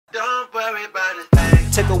worry about a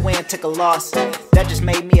thing. Took a win, took a loss. That just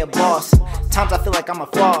made me a boss. Times I feel like I'm a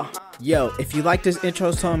flaw. Yo, if you like this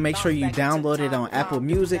intro song, make sure you download it on Apple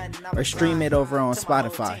Music or stream it over on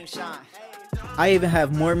Spotify. I even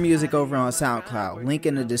have more music over on SoundCloud. Link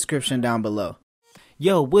in the description down below.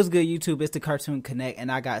 Yo, what's good, YouTube? It's the Cartoon.Connect,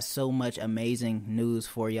 and I got so much amazing news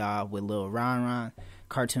for y'all with Lil Ron,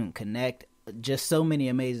 Cartoon.Connect. Just so many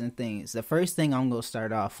amazing things. The first thing I'm going to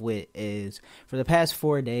start off with is, for the past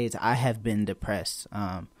 4 days, I have been depressed.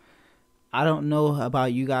 I don't know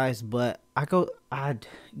about you guys, but I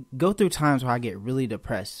go through times where I get really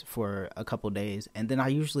depressed for a couple days, and then I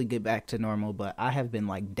usually get back to normal, but I have been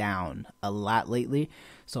like down a lot lately.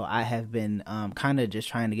 So I have been kind of just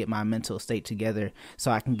trying to get my mental state together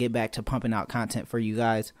so I can get back to pumping out content for you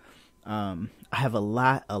guys. I have a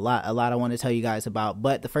lot I want to tell you guys about,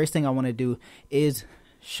 but the first thing I want to do is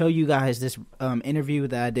show you guys this interview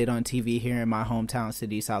that I did on TV here in my hometown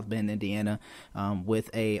city, South Bend, Indiana, with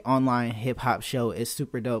a online hip-hop show. It's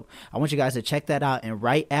super dope. I want you guys to check that out, and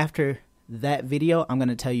right after that video, I'm going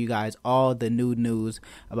to tell you guys all the new news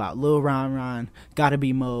about Lil Ron, Gotta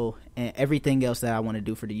Be Mo, and everything else that I want to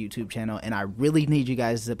do for the YouTube channel. And I really need you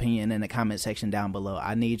guys' opinion in the comment section down below.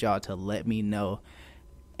 I need y'all to let me know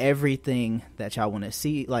everything that y'all want to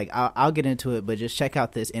see. Like, I'll get into it, but just check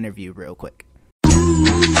out this interview real quick.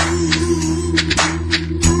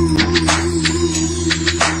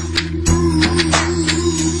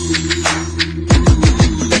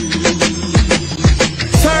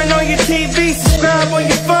 Turn on your TV, subscribe on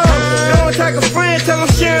your phone. Go and tag a friend, tell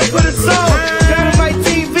them share and put it on. Got my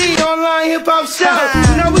TV, online hip-hop show.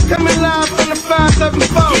 You know we coming live from the 574.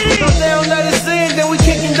 So they don't let us in, then we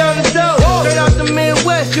kicking down the door. Straight out the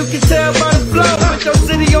Midwest, you can tell by the flow. Put your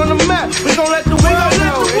city on the map, we gon' let the world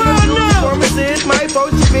know. And the new performances might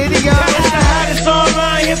post your video. It's the hottest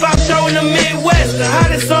online hip-hop show in the Midwest. The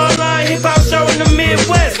hottest online hip-hop show in the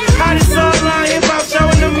Midwest. Hottest online hip-hop show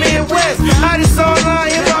in the Midwest. Hottest online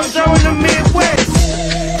hip-hop show in the Midwest.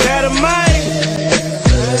 Got a mic.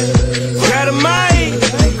 Got a mic.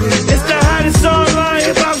 It's the hottest online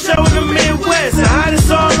hip-hop show in the Midwest. The hottest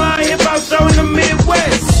online hip-hop show in the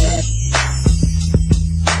Midwest.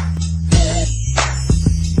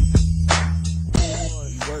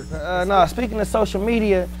 No, speaking of social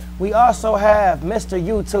media, we also have Mr.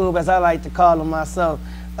 YouTube, as I like to call him myself,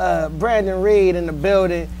 Brandon Reed in the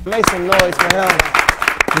building. Make some noise for him.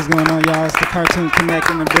 What's going on, y'all? It's the Cartoon.Connect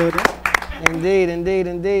in the building.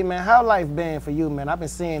 Indeed, man. How life been for you, man? I've been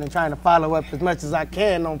seeing and trying to follow up as much as I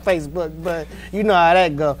can on Facebook, but you know how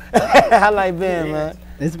that go. How life been, man?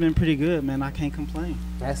 It's been pretty good, man. I can't complain.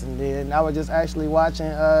 Yes, indeed. And I was just actually watching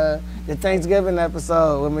the Thanksgiving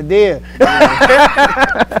episode with my dear.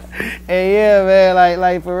 And yeah, man,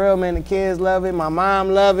 like for real, man, the kids love it. My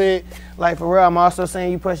mom love it. Like for real, I'm also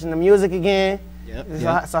seeing you pushing the music again.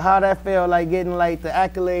 Yep. So how that feel, like getting like the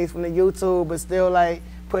accolades from the YouTube, but still like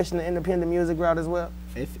pushing the independent music route as well?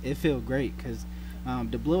 It feels great, because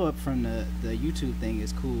the blow up from the YouTube thing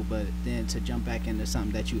is cool, but then to jump back into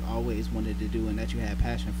something that you always wanted to do and that you had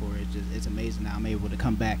passion for, it's amazing that I'm able to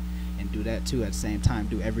come back and do that too at the same time,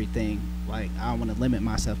 do everything. Like, I don't want to limit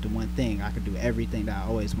myself to one thing. I could do everything that I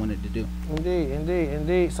always wanted to do.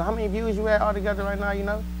 Indeed. So how many views you at all together right now, you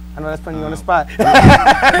know? I know that's putting you on the spot.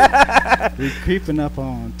 We're creeping up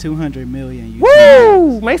on 200 million.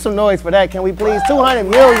 Woo! Make some noise for that, can we please? 200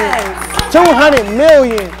 million. 200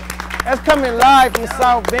 million. That's coming live from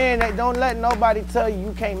South Bend. Don't let nobody tell you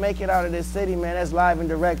you can't make it out of this city, man. That's live and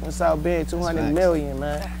direct from South Bend. 200 million,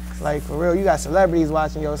 man. Like, for real, you got celebrities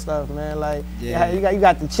watching your stuff, man. Like, yeah, you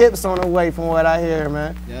got the chips on the way from what I hear,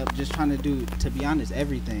 man. Yep, just trying to do, to be honest,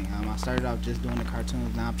 everything. I started off just doing the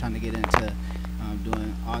cartoons. Now I'm trying to get into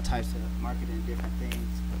doing all types of marketing, different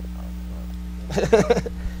things.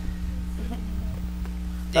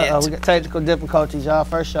 We got technical difficulties, y'all.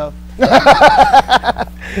 First show. Yeah,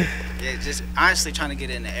 just honestly trying to get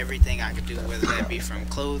into everything I could do, whether that be from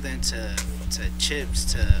clothing to chips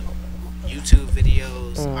to YouTube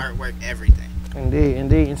videos, artwork, everything.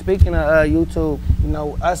 Indeed. And speaking of YouTube, you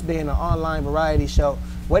know, us being an online variety show,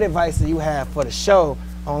 what advice do you have for the show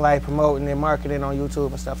on like promoting and marketing on YouTube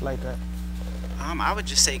and stuff like that? I would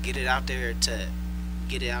just say get it out there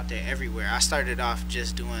everywhere. I started off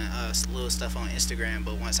just doing little stuff on Instagram,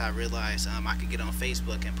 but once I realized I could get on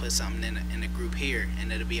Facebook and put something in a group here,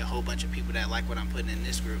 and it'll be a whole bunch of people that like what I'm putting in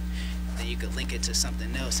this group, then you could link it to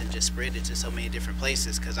something else and just spread it to so many different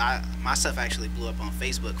places. Because my stuff actually blew up on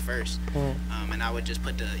Facebook first, and I would just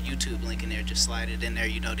put the YouTube link in there, just slide it in there,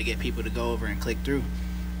 you know, to get people to go over and click through.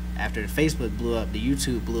 After the Facebook blew up, the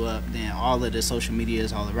YouTube blew up, then all of the social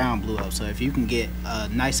medias all around blew up. So if you can get a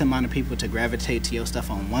nice amount of people to gravitate to your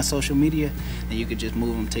stuff on one social media, then you could just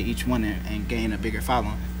move them to each one and gain a bigger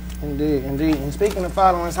following. Indeed, indeed. And speaking of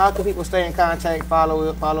followers, how can people stay in contact, follow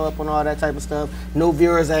up on all that type of stuff? New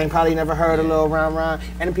viewers that ain't probably never heard of Lil Ron Ron,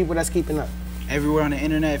 and the people that's keeping up. Everywhere on the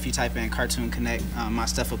internet, if you type in Cartoon.Connect, my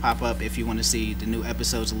stuff will pop up. If you want to see the new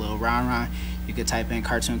episodes of Lil Ron Ron, you can type in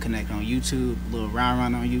Cartoon.Connect on YouTube, Lil Ron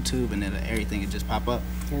Ron on YouTube, and then everything will just pop up.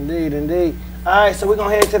 Indeed, indeed. All right, so we're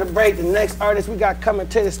going to head to the break. The next artist we got coming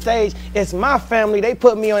to the stage is my family. They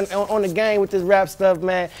put me on the game with this rap stuff,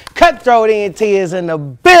 man. Cutthroat ENT is in the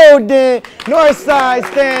building. Northside,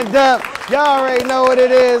 stand up. Y'all already know what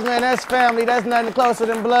it is, man. That's family. That's nothing closer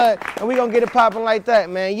than blood. And we going to get it popping like that,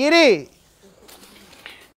 man. You did.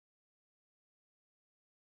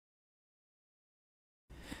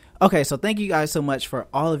 Okay, so thank you guys so much for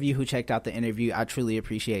all of you who checked out the interview. I truly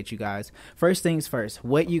appreciate you guys. First things first,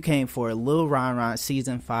 what you came for, Lil Ron Ron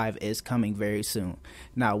Season 5 is coming very soon.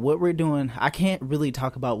 Now, what we're doing, I can't really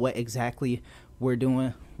talk about what exactly we're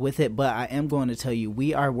doing with it, but I am going to tell you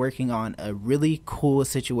we are working on a really cool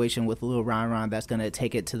situation with Lil Ron Ron that's going to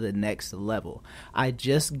take it to the next level. I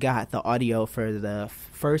just got the audio for the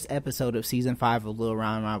first episode of Season 5 of Lil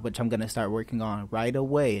Ron Ron, which I'm going to start working on right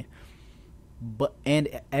away.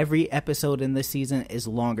 And every episode in this season is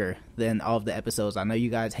longer than all of the episodes. I know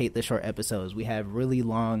you guys hate the short episodes. We have really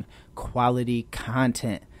long quality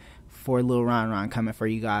content for Lil Ron Ron coming for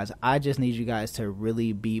you guys. I just need you guys to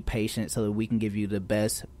really be patient so that we can give you the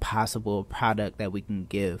best possible product that we can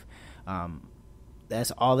give.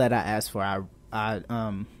 That's all that I ask for.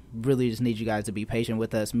 I really just need you guys to be patient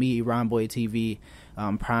with us. Me, Ron Boy TV,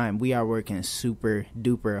 Prime, we are working super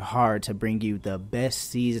duper hard to bring you the best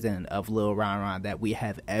season of Lil Ron Ron that we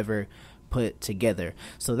have ever put together.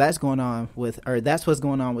 So that's what's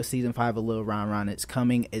going on with Season 5 of Lil Ron Ron. It's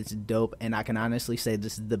coming, it's dope, and I can honestly say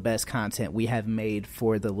this is the best content we have made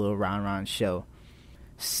for the Lil Ron Ron show.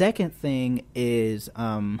 Second thing is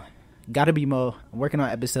Gotta Be Mo. I'm working on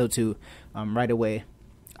episode 2 right away.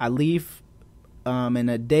 I leave in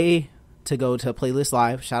a day to go to Playlist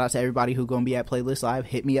Live. Shout out to everybody who gonna be at Playlist Live.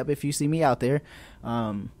 Hit me up if you see me out there.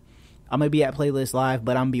 I'm gonna be at Playlist Live,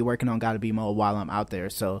 but I'm gonna be working on Gotta Be Mo while I'm out there,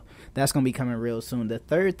 so that's gonna be coming real soon. The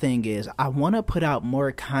third thing is I want to put out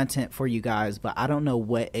more content for you guys, but I don't know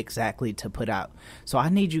what exactly to put out, so I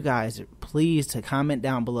need you guys please to comment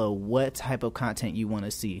down below what type of content you want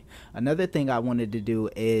to see. Another thing I wanted to do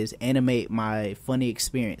is animate my funny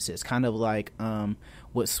experiences, kind of like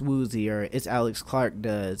what Swoozy or It's Alex Clark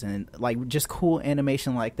does, and like just cool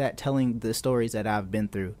animation like that, telling the stories that I've been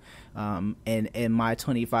through in my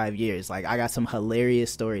 25 years. Like, I got some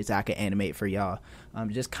hilarious stories that I can animate for y'all.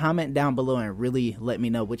 Just comment down below and really let me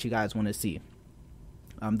know what you guys want to see.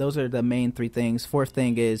 Those are the main three things. Fourth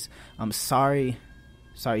thing is, sorry,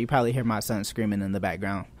 you probably hear my son screaming in the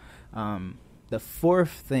background. The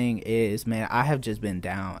fourth thing is, man, I have just been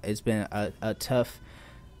down. It's been a tough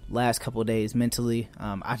last couple of days mentally.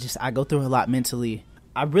 I go through a lot mentally.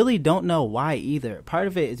 I really don't know why either. Part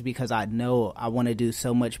of it is because I know I want to do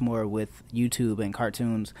so much more with YouTube and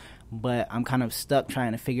cartoons, but I'm kind of stuck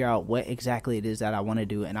trying to figure out what exactly it is that I want to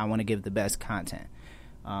do, and I want to give the best content.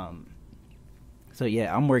 So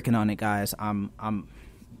yeah, I'm working on it, guys. I'm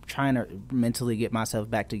trying to mentally get myself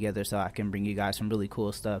back together so I can bring you guys some really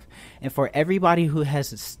cool stuff. And for everybody who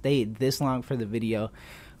has stayed this long for the video,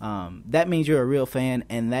 that means you're a real fan,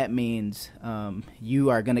 and that means you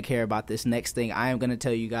are going to care about this next thing I am going to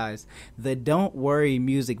tell you guys. The Don't Worry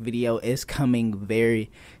music video is coming very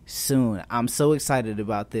soon. I'm so excited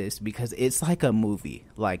about this because it's like a movie.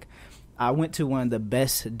 Like, I went to one of the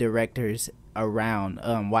best directors around,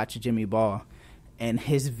 Watch Jimmy Ball, and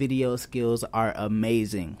his video skills are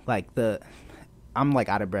amazing. Like, I'm like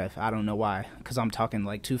out of breath. I don't know why, because I'm talking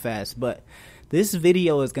like too fast, but this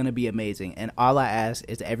video is going to be amazing, and all I ask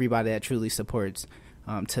is everybody that truly supports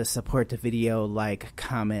to support the video, like,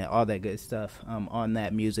 comment, all that good stuff on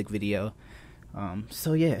that music video.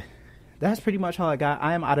 So yeah, that's pretty much all I got.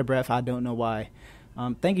 I am out of breath. I don't know why.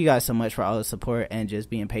 Thank you guys so much for all the support and just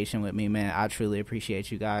being patient with me, man. I truly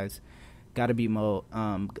appreciate you guys. Gotta Be Mo,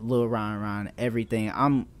 Lil Ron Ron, everything.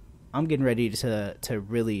 I'm getting ready to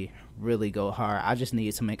really, really go hard. I just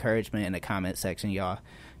need some encouragement in the comment section, y'all.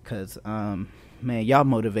 Because, man, y'all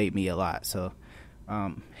motivate me a lot. So,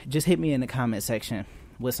 just hit me in the comment section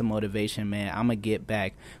with some motivation, man. I'm going to get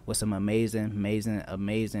back with some amazing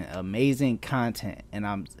content. And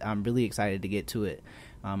I'm really excited to get to it.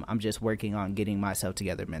 I'm just working on getting myself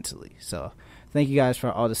together mentally. So, thank you guys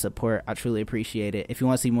for all the support. I truly appreciate it. If you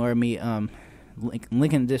want to see more of me,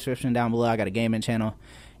 link in the description down below. I got a gaming channel.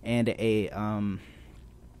 and a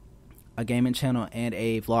gaming channel and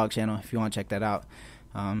a vlog channel if you want to check that out.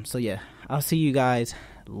 So yeah, I'll see you guys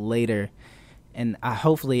later, and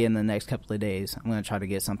hopefully in the next couple of days I'm going to try to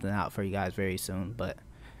get something out for you guys very soon. But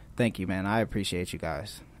thank you, man. I appreciate you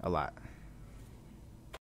guys a lot.